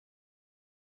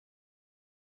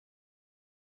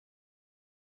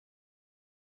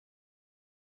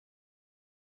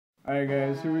Alright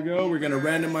guys, here we go. We're going to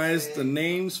randomize the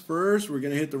names first. We're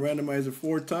going to hit the randomizer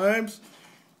 4 times.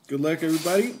 Good luck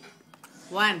everybody.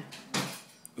 1.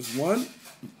 It's 1.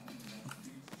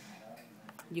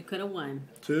 You could have won.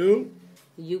 2.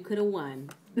 You could have won.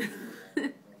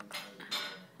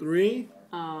 3.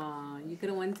 Aw, you could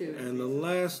have won too. And the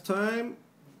last time,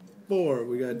 4.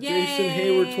 We got Yay! Jason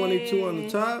Hayward 22 on the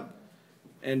top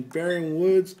and Baron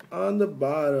Woods on the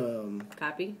bottom.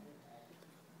 Copy.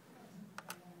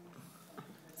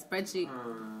 Spreadsheet.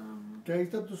 Que ahí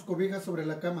están tus cobijas sobre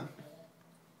la cama.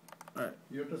 Alright.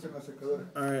 Y otras en la secadora.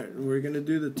 Alright, we're going to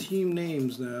do the team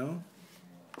names now.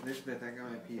 We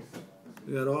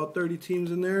got all 30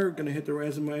 teams in there. We're going to hit the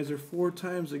randomizer 4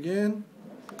 times again.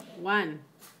 1.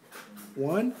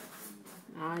 1.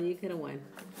 Aw, you could have won.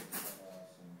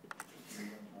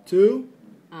 2.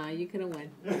 Aw, you could have won.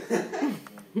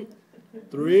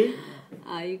 3.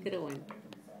 Aw, you could have won.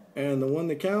 And the one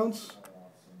that counts,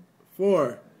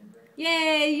 4.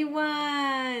 Yay, you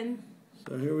won!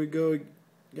 So here we go,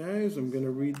 guys. I'm going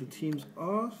to read the teams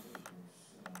off.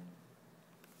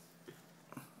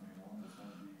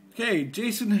 Okay,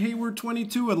 Jason Hayward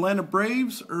 22, Atlanta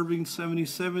Braves. Irving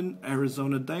 77,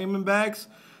 Arizona Diamondbacks.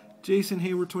 Jason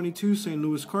Hayward 22, St.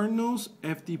 Louis Cardinals.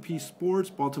 FDP Sports,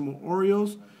 Baltimore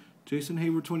Orioles. Jason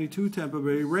Hayward 22, Tampa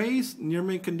Bay Rays.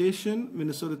 Nearman Condition,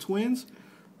 Minnesota Twins.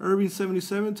 Irving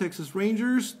 77, Texas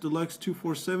Rangers. Deluxe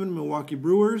 247, Milwaukee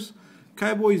Brewers.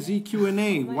 Cowboy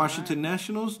ZQNA, Washington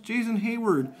Nationals. Jason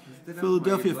Hayward,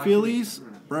 Philadelphia Phillies.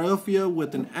 Philadelphia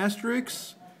with an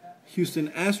asterisk. Houston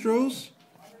Astros.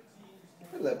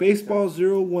 Baseball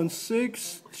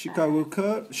 016,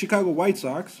 Chicago White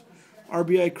Sox.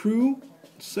 RBI Crew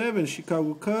 7,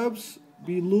 Chicago Cubs.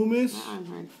 B. Loomis.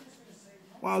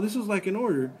 Wow, this is like in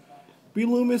order. B.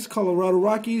 Loomis, Colorado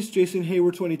Rockies. Jason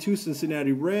Hayward 22,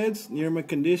 Cincinnati Reds. Nearman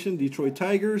Condition, Detroit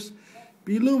Tigers.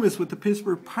 B. Loomis with the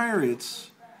Pittsburgh Pirates.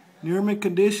 Nearman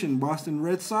Condition, Boston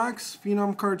Red Sox.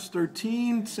 Phenom Cards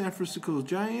 13, San Francisco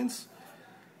Giants.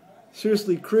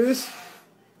 Seriously Chris,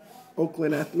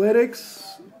 Oakland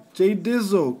Athletics. Jay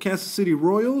Dizzle, Kansas City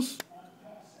Royals.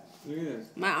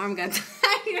 My arm got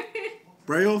tired.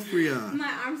 Braille Freon.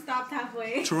 My arm stopped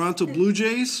halfway. Toronto Blue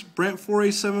Jays. Brent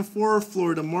 4874,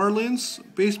 Florida Marlins.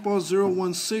 Baseball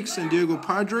 016, San Diego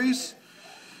Padres.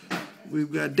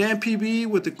 We've got Dan PB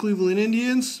with the Cleveland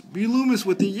Indians. B. Loomis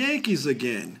with the Yankees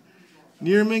again.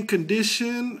 Nearman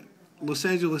Condition, Los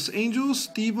Angeles Angels.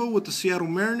 Steve-O with the Seattle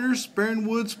Mariners. Baron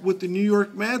Woods with the New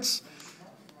York Mets.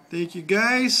 Thank you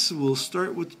guys. We'll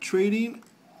start with the trading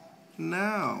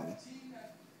now.